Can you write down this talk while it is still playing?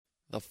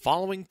The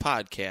following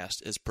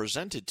podcast is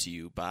presented to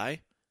you by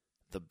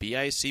the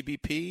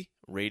BICBP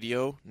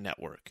Radio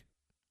Network.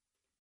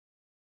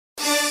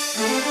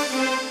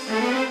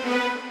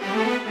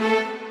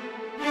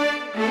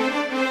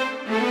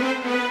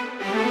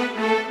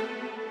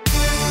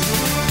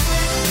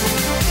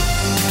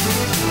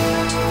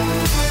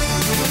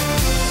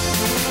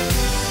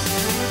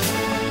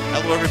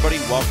 Hello, everybody.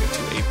 Welcome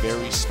to a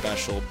very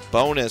special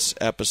bonus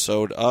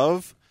episode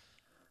of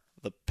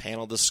the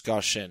Panel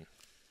Discussion.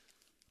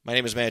 My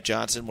name is Matt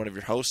Johnson, one of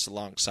your hosts,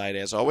 alongside,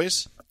 as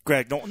always,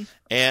 Greg Knowlton.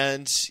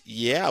 And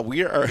yeah,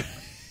 we're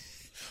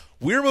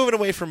moving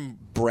away from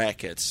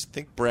brackets. I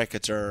think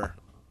brackets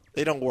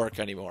they don't work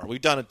anymore.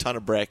 We've done a ton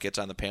of brackets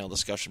on the Panel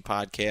Discussion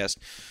podcast.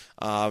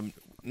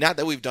 Not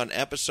that we've done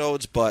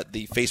episodes, but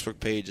the Facebook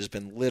page has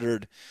been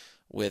littered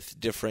with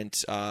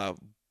different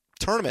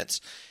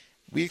tournaments.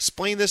 We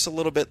explained this a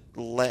little bit,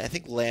 I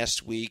think,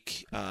 last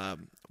week.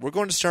 We're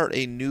going to start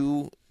a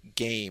new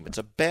game. It's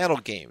a battle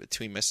game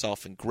between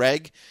myself and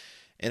Greg,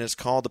 and it's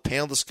called the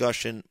Panel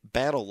Discussion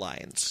Battle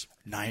Lines.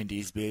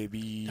 90s,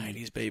 baby.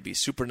 90s, baby.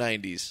 Super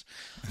 90s.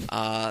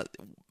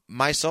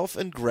 Myself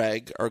and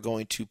Greg are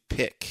going to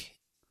pick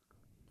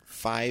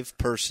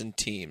 5-person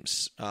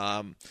teams.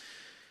 Hi,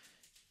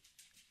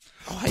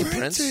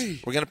 Prince.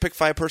 We're going to pick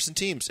 5-person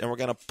teams, and we're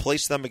going to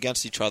place them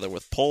against each other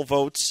with poll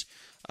votes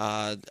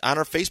on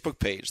our Facebook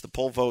page. The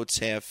poll votes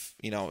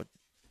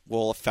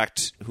will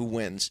affect who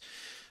wins.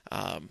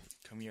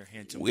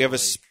 We have a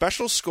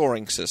special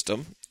scoring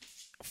system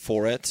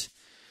for it.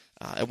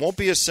 It won't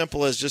be as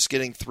simple as just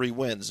getting 3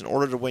 wins. In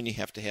order to win, you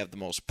have to have the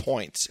most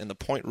points, and the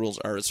point rules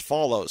are as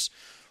follows.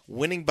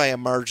 Winning by a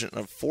margin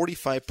of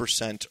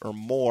 45% or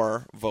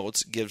more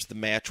votes gives the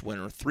match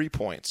winner 3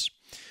 points.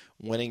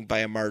 Winning by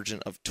a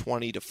margin of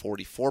 20 to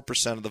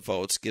 44% of the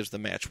votes gives the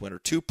match winner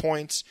 2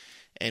 points,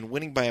 and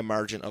winning by a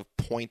margin of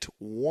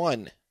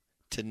 0.1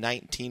 to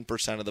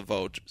 19% of the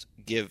votes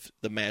give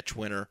the match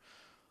winner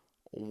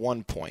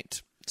 1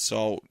 point.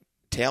 So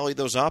tally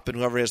those up, and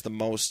whoever has the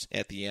most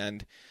at the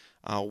end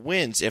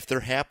wins. If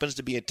there happens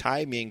to be a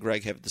tie, me and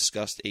Greg have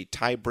discussed a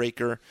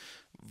tiebreaker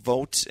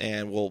vote,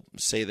 and we'll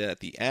say that at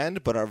the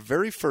end. But our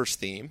very first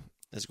theme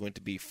is going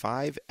to be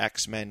 5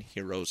 X-Men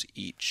heroes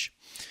each.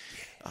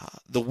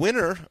 The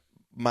winner,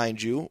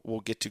 mind you,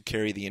 will get to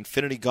carry the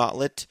Infinity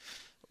Gauntlet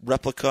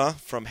replica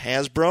from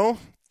Hasbro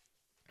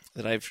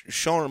that I've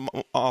shown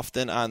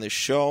often on this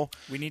show.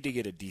 We need to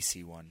get a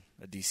DC one,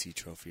 a DC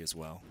trophy as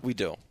well. We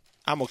do.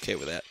 I'm okay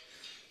with that.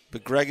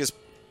 But Greg has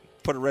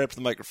put it right up to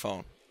the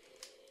microphone.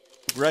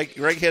 Greg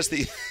has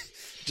the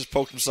just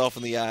poked himself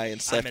in the eye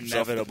and said, "I'm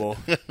inevitable."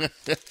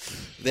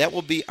 That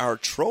will be our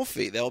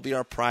trophy. That will be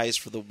our prize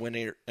for the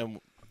winner,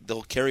 and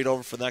they'll carry it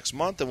over for the next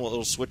month, and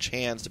it'll switch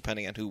hands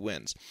depending on who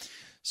wins.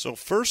 So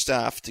first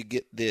off, to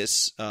get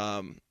this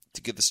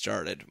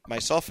started,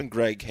 myself and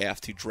Greg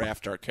have to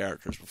draft our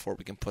characters before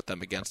we can put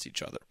them against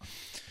each other.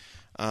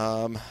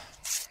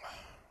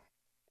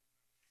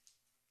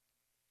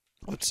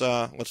 Let's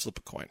flip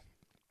a coin.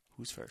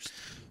 Who's first?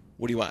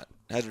 What do you want?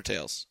 Heads or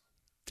tails?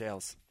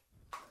 Tails.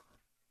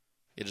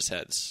 It is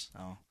heads.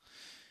 Oh.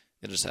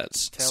 It is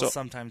heads. Tails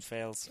sometimes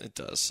fails. It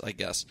does, I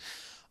guess.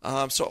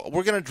 So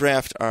we're going to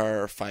draft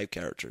our 5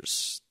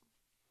 characters.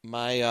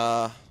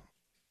 My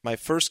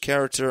first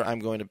character I'm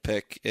going to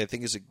pick, I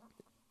think, is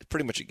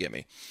pretty much a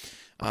gimme.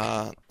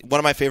 One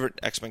of my favorite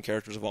X-Men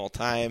characters of all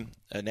time,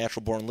 a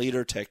natural-born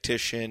leader,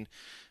 tactician.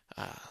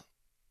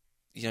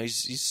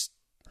 He's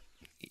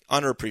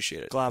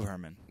underappreciated. Glob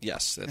Herman.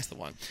 Yes, that's the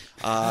one.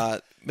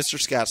 Mr.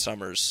 Scott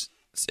Summers,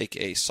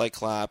 a.k.a.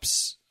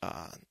 Cyclops.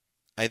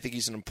 I think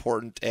he's an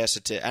important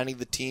asset to any of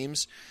the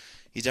teams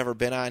he's ever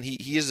been on.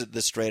 He is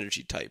the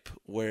strategy type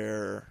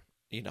where,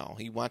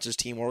 he wants his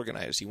team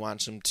organized. He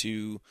wants them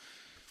to...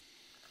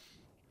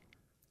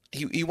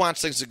 He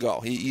wants things to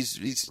go.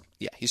 He's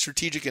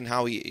strategic in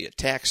how he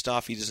attacks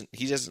stuff. He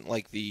doesn't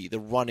like the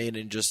run in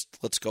and just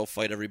let's go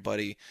fight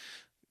everybody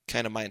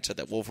kind of mindset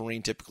that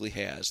Wolverine typically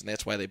has, and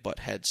that's why they butt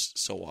heads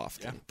so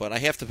often. Yeah. But I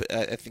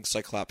think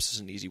Cyclops is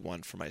an easy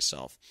one for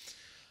myself.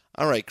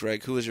 All right,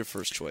 Greg, who is your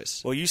first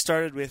choice? Well, you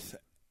started with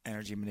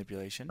energy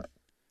manipulation,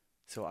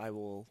 so I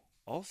will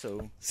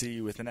also see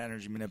you with an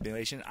energy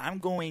manipulation. I'm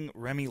going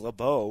Remy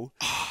LeBeau,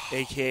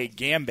 a.k.a.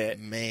 Gambit.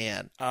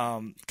 Man.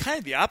 Kind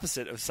of the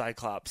opposite of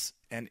Cyclops,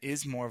 and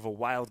is more of a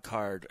wild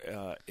card.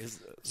 Is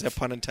that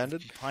pun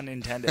intended? Pun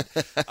intended.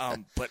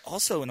 But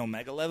also an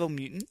Omega-level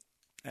mutant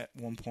at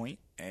one point,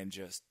 and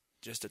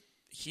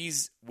he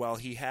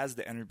has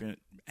the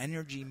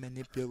energy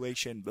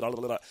manipulation, blah,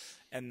 blah, blah,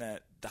 and the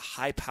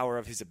high power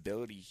of his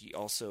ability, he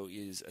also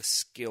is a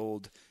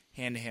skilled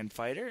hand-to-hand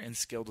fighter and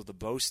skilled with the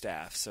bow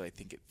staff, so I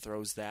think it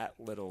throws that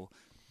little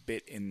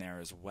bit in there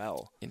as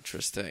well.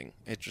 Interesting.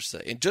 And just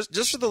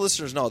so the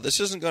listeners know, this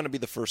isn't going to be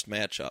the first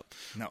matchup.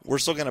 No. We're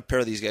still going to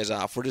pair these guys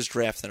off. We're just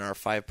drafting our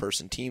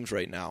 5-person teams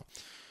right now.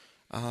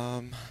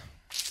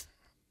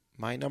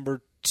 My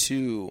number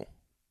 2...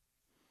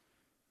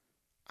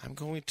 I'm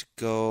going to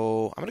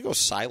go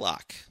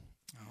Psylocke.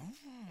 Oh.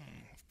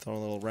 Throw a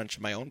little wrench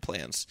in my own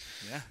plans.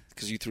 Yeah.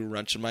 Because you threw a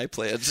wrench in my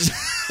plans.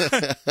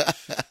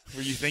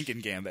 Were you thinking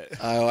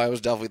Gambit? I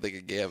was definitely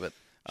thinking Gambit.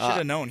 Should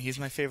have known. He's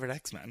my favorite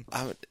X-Men.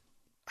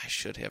 I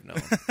should have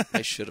known.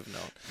 I should have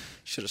known.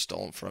 Should have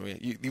stolen from you.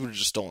 You would have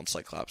just stolen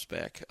Cyclops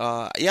back.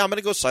 I'm going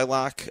to go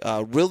Psylocke.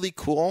 Really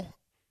cool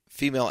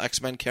female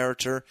X-Men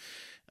character.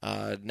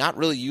 Not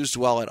really used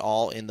well at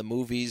all in the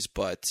movies,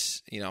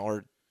 but, I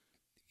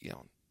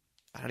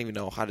don't even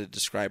know how to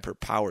describe her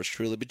powers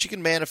truly, but you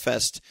can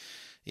manifest,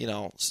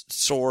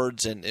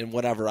 swords and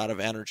whatever out of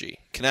energy,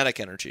 kinetic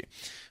energy,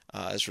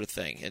 is her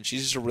thing. And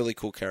she's just a really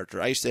cool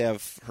character. I used to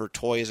have her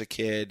toy as a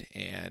kid,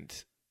 and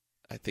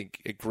I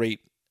think a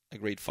great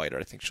fighter.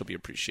 I think she'll be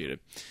appreciated.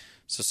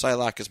 So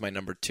Psylocke is my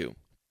number 2.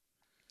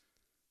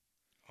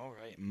 All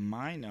right,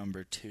 my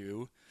number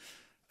 2.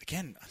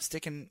 Again, I'm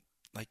sticking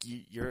like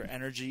your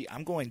energy.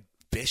 I'm going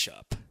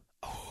Bishop.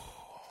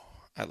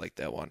 Oh, I like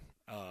that one.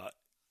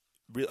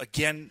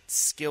 Again,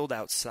 skilled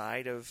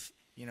outside of,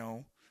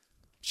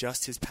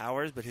 just his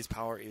powers, but his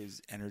power is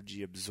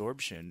energy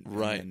absorption.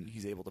 Right. And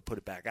he's able to put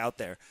it back out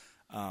there.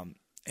 And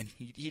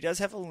he does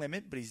have a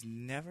limit, but he's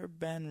never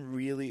been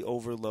really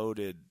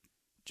overloaded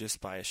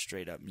just by a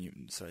straight-up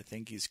mutant. So I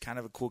think he's kind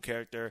of a cool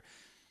character.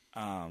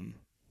 And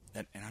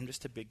I'm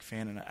just a big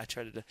fan. And I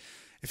try to...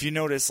 If you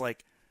notice,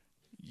 like,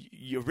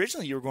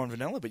 originally you were going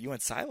vanilla, but you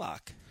went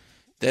Psylocke.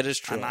 That is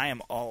true. And I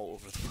am all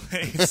over the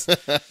place.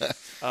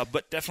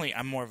 But definitely,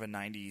 I'm more of a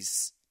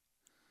 90s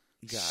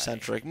guy.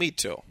 Centric. Me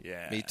too.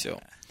 Yeah. Me too.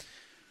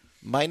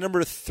 My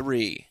number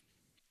 3,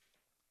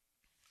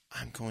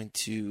 I'm going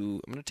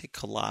to take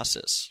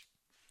Colossus.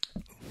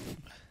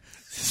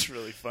 This is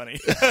really funny.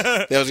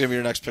 That was going to be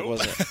your next pick,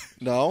 wasn't it?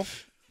 No?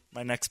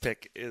 My next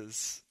pick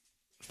is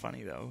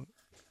funny, though.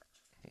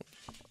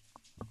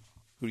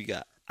 Who do you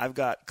got? I've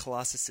got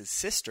Colossus'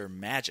 sister,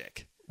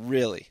 Magic.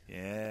 Really?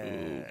 Yeah.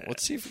 Ooh,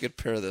 let's see if we could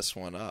pair this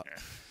one up.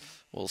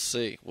 We'll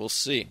see.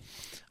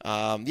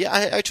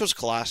 I chose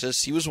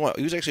Colossus. He was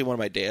actually one of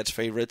my dad's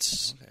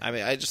favorites. Okay. I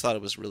mean, I just thought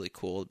it was really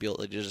cool to be able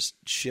to just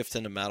shift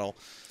into metal.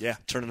 Yeah.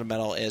 Turn into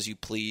metal as you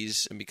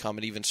please and become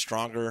an even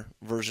stronger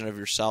version of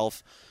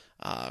yourself.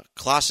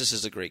 Colossus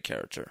is a great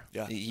character.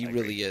 Yeah, he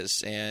really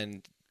is.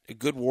 And a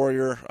good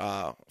warrior,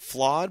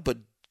 flawed, but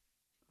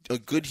a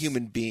good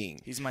human being.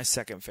 He's my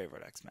second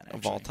favorite X-Men, actually.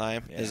 Of all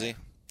time, yeah. Is he?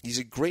 He's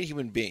a great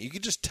human being. You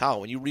can just tell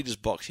when you read his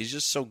books. He's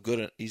just so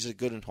good. He's a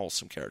good and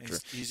wholesome character.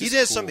 He's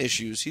had some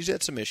issues. He's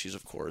had some issues,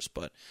 of course,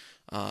 but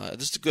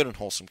just a good and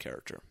wholesome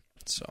character.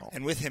 So,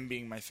 and with him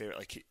being my favorite,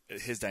 like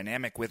his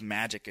dynamic with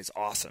Magic is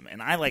awesome,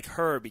 and I like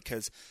her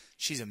because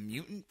she's a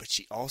mutant, but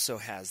she also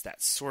has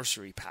that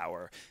sorcery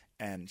power.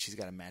 And she's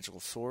got a magical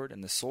sword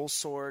and the soul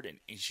sword, and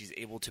she's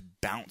able to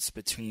bounce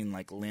between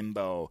like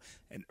Limbo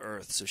and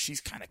Earth. So she's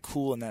kind of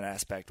cool in that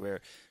aspect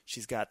where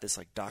she's got this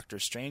like Doctor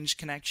Strange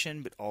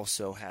connection, but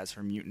also has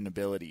her mutant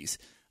abilities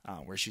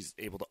where she's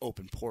able to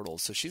open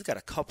portals. So she's got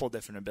a couple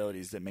different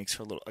abilities that makes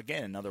her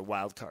another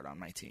wild card on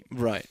my team.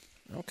 Right.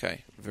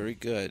 Okay. Very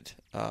good.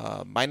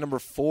 My number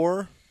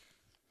 4.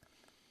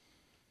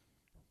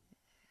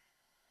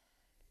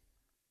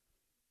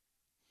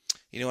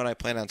 You know what? I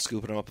plan on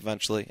scooping him up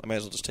eventually. I might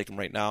as well just take him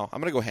right now. I'm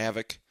going to go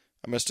Havoc.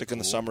 I'm going to stick in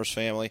the Summers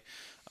family.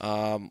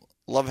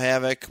 Love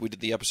Havoc. We did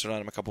the episode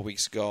on him a couple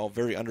weeks ago.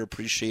 Very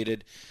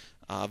underappreciated.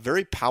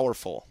 Very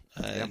powerful.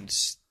 And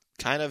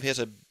kind of he has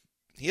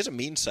a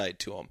mean side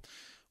to him,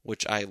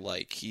 which I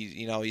like.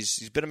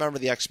 He's been a member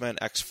of the X-Men,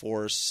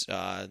 X-Force,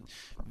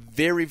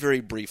 very, very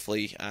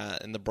briefly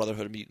in the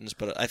Brotherhood of Mutants,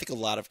 but I think a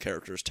lot of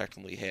characters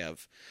technically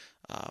have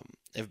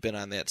been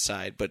on that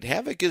side. But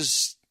Havoc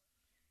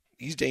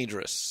he's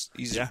dangerous.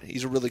 He's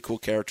a really cool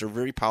character,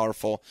 very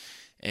powerful,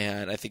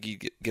 and I think he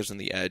gives him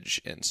the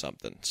edge in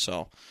something.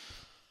 So,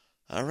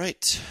 all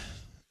right,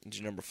 it's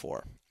your number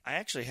 4. I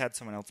actually had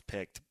someone else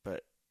picked,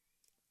 but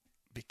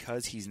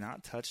because he's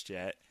not touched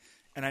yet,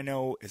 and I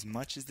know as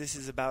much as this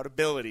is about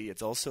ability,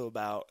 it's also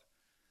about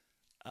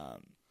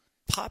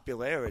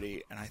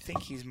popularity, and I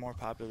think he's more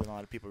popular than a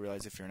lot of people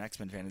realize if you're an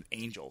X-Men fan, is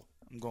Angel.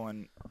 I'm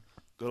going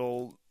good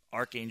old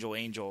Archangel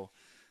Angel.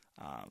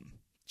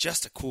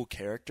 Just a cool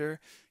character.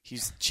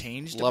 He's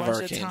changed a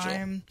bunch of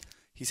time.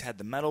 He's had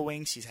the metal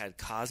wings. He's had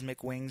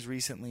cosmic wings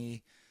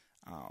recently.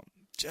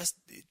 Just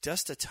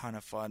a ton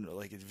of fun.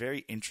 Like, a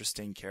very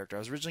interesting character. I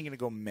was originally going to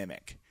go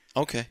Mimic.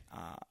 Okay.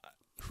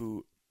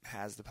 Who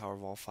has the power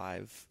of all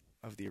 5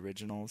 of the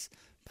originals.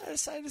 But I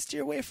decided to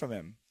steer away from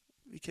him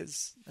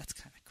because that's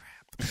kind of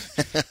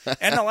crap.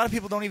 And a lot of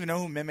people don't even know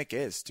who Mimic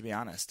is, to be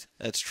honest.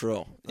 That's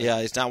true.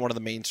 Yeah, he's not one of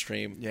the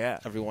mainstream. Yeah.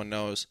 Everyone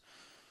knows.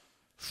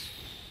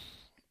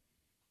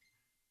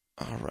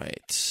 All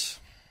right.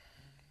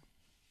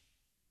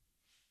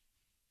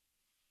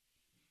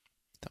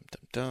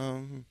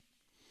 Dum.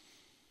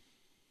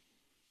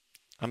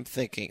 I'm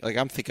thinking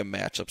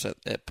matchups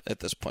at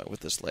this point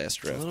with this last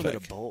draft pick. A pick. little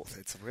bit of both.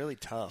 It's really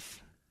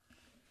tough.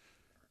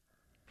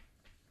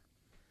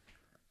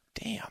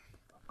 Damn.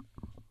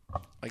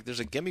 Like,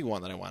 there's a gimme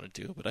one that I want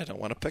to do, but I don't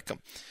want to pick them.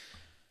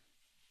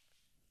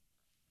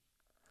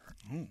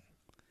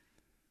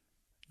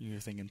 You're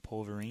thinking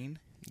Polverine?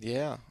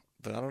 Yeah.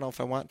 but I don't know if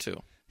I want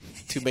to.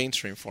 Too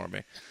mainstream for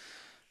me.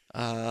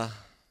 And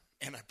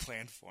I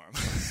planned for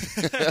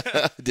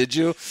him. Did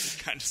you?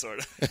 Kind of, sort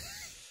of.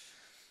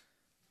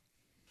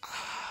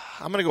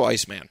 I'm going to go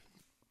Iceman.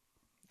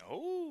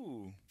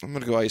 Oh. I'm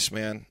going to go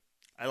Iceman.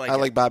 I like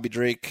like Bobby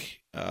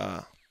Drake.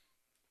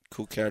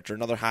 Cool character.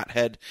 Another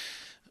hothead.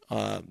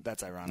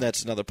 That's ironic.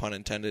 That's another pun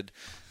intended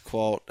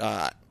quote.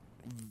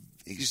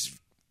 He's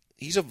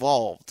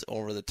evolved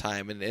over the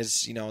time, and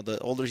as you know, the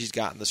older he's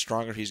gotten, the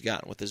stronger he's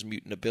gotten with his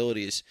mutant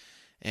abilities,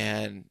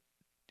 and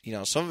you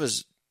know, some of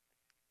his,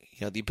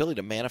 you know, the ability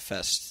to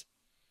manifest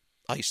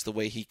ice the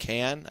way he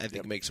can, I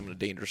think makes him a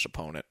dangerous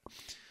opponent.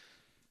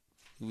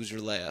 Who's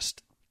your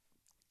last?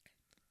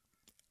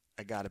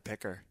 I gotta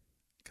pick her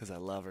because I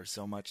love her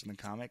so much in the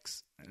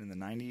comics and in the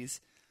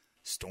 90s.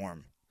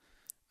 Storm.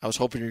 I was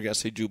hoping you were going to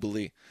say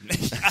Jubilee.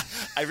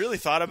 I really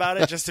thought about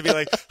it just to be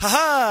like,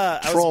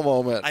 ha-ha! Troll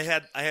moment. I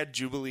had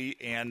Jubilee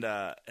and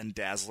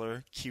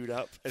Dazzler queued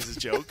up as a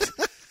joke.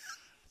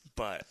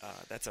 But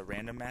that's a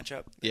random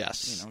matchup.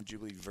 Yes. You know,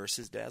 Jubilee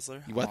versus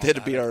Dazzler. You want that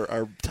to be our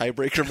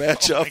tiebreaker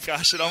matchup? Oh my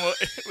gosh,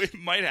 it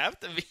might have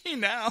to be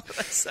now.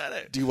 I said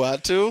it. Do you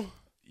want to?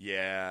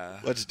 Yeah.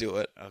 Let's do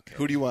it. Okay.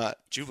 Who do you want?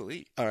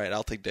 Jubilee. All right,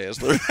 I'll take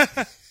Dazzler.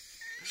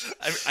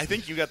 I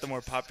think you got the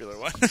more popular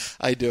one.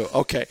 I do.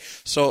 Okay,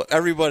 so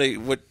everybody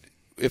would,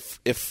 if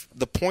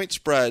the point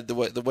spread, the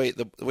way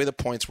the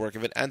points work,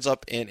 if it ends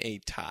up in a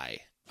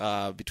tie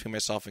between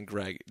myself and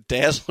Greg,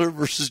 Dazzler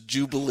versus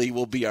Jubilee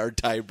will be our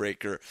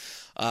tiebreaker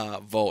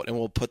vote, and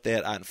we'll put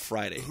that on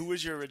Friday. Who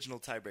was your original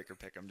tiebreaker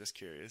pick? I'm just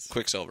curious.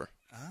 Quicksilver.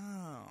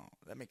 Oh,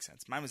 that makes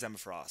sense. Mine was Emma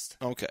Frost.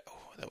 Okay,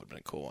 that would have been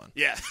a cool one.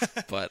 Yeah.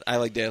 But I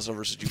like Dazzler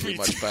versus Jubilee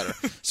much better.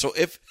 So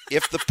if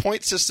the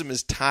point system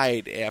is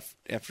tied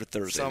after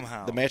Thursday,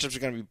 somehow the matchups are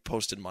going to be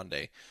posted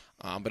Monday.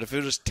 But if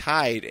it was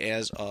tied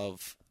as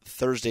of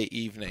Thursday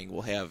evening,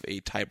 we'll have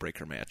a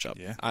tiebreaker matchup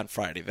on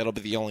Friday. That'll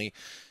be the only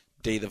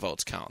day the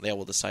votes count. That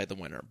will decide the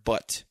winner.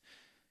 But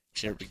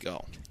here we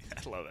go.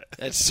 I love it.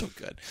 That's so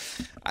good.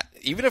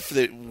 Even if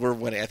we're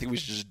winning, I think we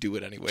should just do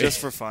it anyway. Just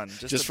for fun.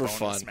 Just for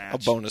fun. A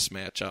bonus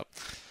matchup.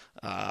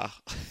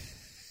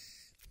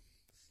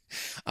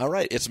 All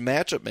right, it's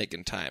matchup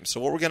making time. So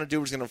what we're going to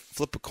do is going to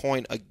flip a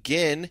coin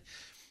again,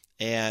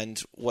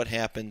 and what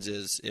happens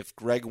is if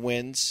Greg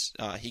wins,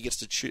 he gets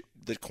to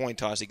the coin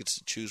toss. He gets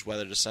to choose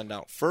whether to send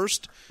out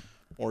first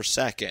or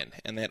second,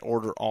 and that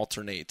order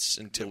alternates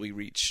until we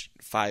reach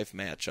 5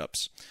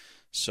 matchups.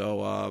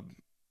 So,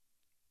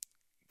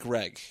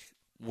 Greg,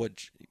 you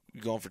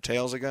going for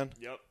tails again?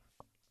 Yep.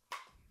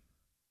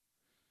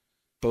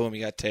 Boom,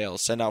 you got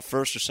tails. Send out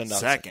first or send out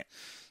second?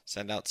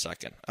 Send out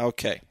second.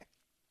 Okay.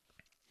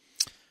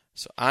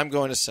 So I'm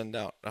going to send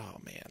out. Oh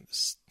man,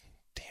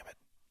 damn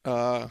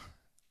it.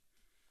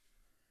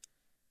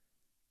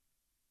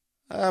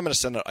 I'm going to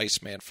send out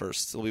Iceman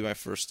first. It'll be my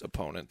first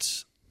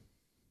opponent,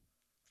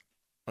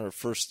 or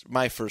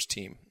my first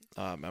team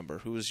member.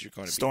 Who is you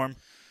going to Storm.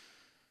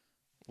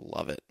 be?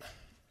 Love it.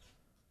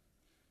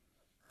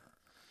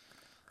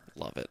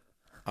 Love it.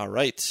 All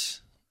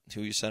right.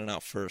 Who are you sending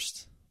out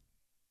first?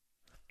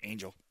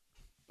 Angel.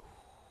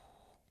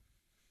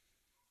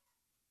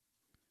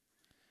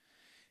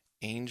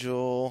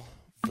 Angel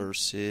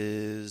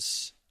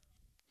versus.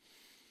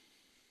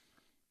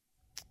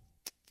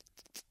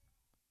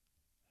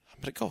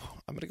 I'm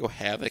gonna go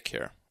Havoc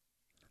here.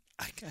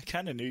 I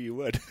kind of knew you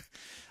would.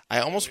 I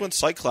almost went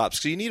Cyclops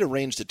because you need a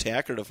ranged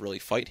attacker to really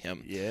fight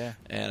him. Yeah.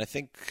 And I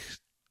think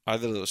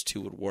either of those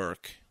two would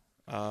work.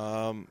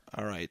 All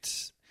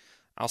right.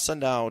 I'll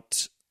send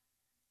out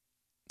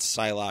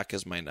Psylocke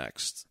as my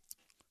next.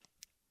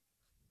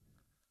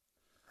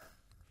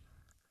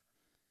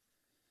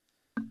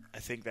 I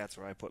think that's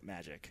where I put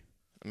Magic.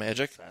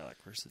 Magic?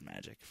 Psylocke versus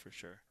Magic, for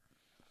sure.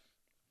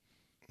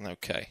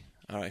 Okay.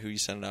 All right, who you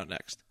sending out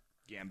next?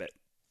 Gambit.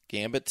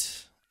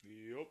 Gambit?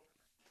 Yep.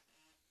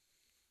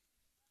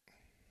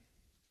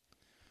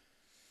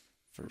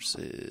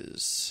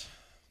 Versus...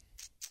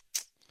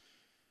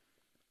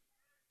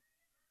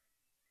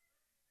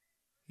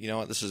 You know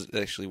what? This has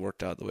actually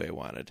worked out the way I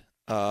wanted.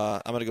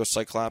 I'm going to go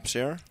Cyclops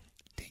here.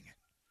 Dang it.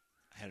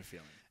 I had a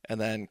feeling. And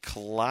then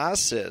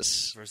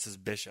Colossus versus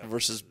Bishop.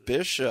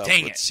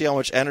 Dang Let's see how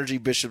much energy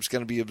Bishop's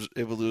going to be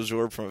able to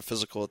absorb from a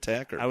physical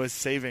attacker. I was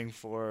saving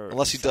for...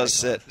 Unless he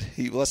does that.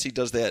 Unless he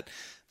does that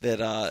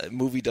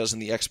movie does in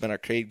the X-Men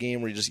arcade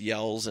game where he just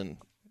yells and...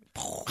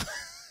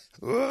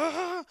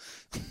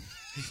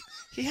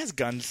 He has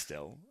guns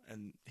still,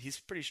 and he's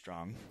pretty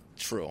strong.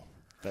 True.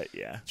 But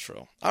yeah.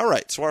 True. All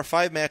right, so our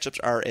 5 matchups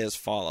are as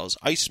follows.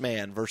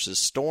 Iceman versus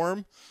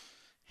Storm,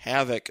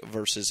 Havoc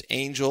versus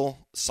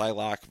Angel,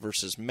 Psylocke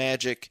versus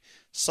Magic,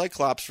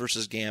 Cyclops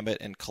versus Gambit,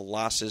 and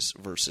Colossus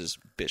versus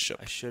Bishop.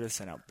 I should have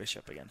sent out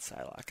Bishop against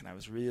Psylocke, and I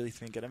was really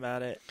thinking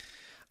about it.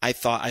 I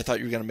thought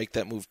you were going to make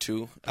that move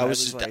too. I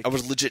was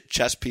legit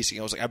chess piecing.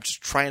 I was like, I'm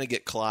just trying to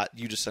get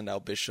you to send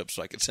out Bishop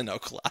so I could send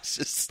out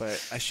Colossus.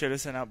 But I should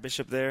have sent out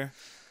Bishop there.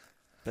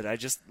 But I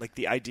just, like,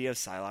 the idea of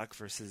Psylocke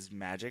versus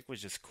Magic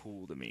was just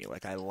cool to me.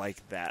 Like, I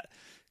like that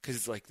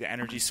because like the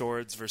energy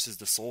swords versus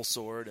the soul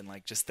sword, and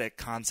like just that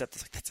concept.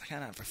 It's like that's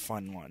kind of a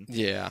fun one.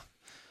 Yeah.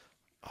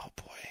 Oh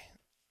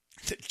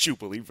boy.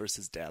 Jubilee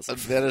versus Dazzler.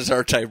 That is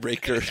our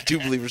tiebreaker.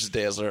 Jubilee versus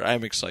Dazzler.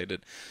 I'm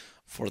excited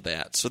for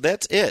that. So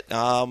that's it.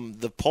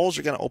 The polls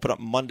are going to open up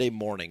Monday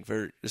morning,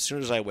 as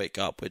soon as I wake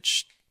up,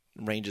 which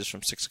ranges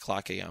from 6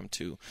 o'clock a.m.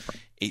 to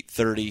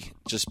 8:30.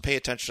 Just pay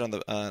attention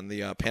on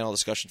the panel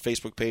discussion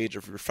Facebook page, or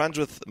if you're friends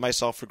with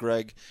myself or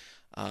Greg,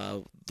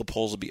 the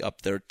polls will be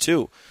up there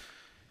too.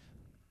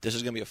 This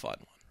is going to be a fun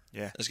one.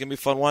 Yeah. It's going to be a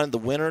fun one. The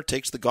winner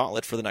takes the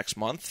gauntlet for the next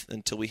month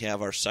until we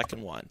have our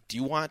second one. Do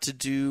you want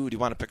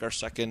to pick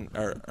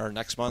our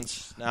next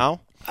month's now?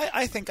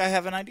 I think I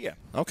have an idea.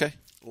 Okay.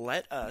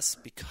 Let us,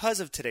 because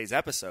of today's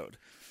episode,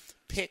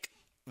 pick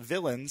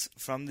villains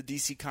from the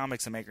DC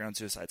Comics and make our own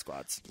Suicide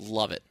Squads.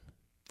 Love it.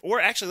 Or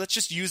actually, let's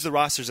just use the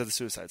rosters of the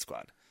Suicide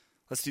Squad.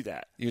 Let's do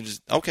that.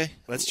 Okay.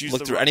 Let's use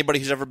look through anybody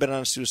who's ever been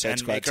on a Suicide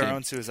Squad and make team. our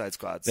own Suicide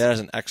Squads. That is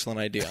an excellent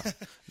idea.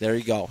 There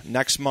you go.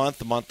 Next month,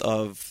 the month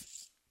of,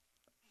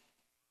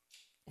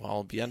 well,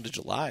 it'll be end of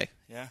July.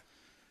 Yeah.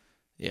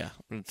 Yeah,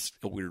 it's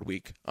a weird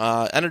week.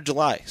 End of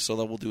July, so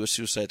then we'll do a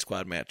Suicide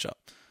Squad matchup.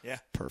 Yeah.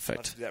 Perfect.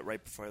 Let's do that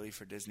right before I leave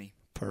for Disney.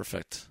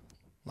 Perfect.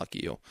 Lucky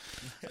you.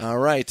 All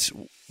right.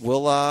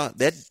 Well,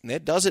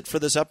 that does it for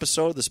this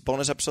episode, this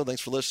bonus episode.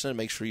 Thanks for listening.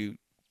 Make sure you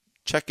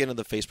check into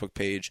the Facebook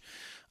page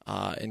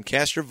and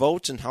cast your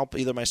votes and help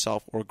either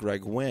myself or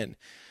Greg win.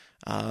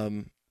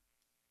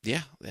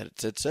 Yeah,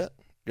 that's it.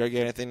 Greg, you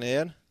got anything to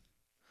add?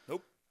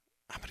 Nope.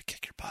 I'm going to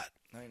kick your butt.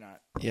 No, you're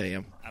not. Yeah, I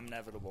am. I'm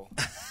inevitable.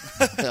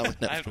 I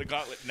have the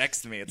gauntlet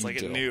next to me. It's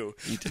like it knew.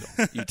 You do.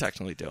 You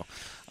technically do.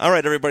 All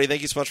right, everybody.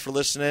 Thank you so much for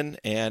listening,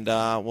 and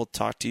we'll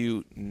talk to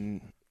you.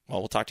 Well,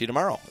 we'll talk to you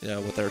tomorrow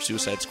with our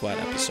Suicide Squad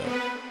episode.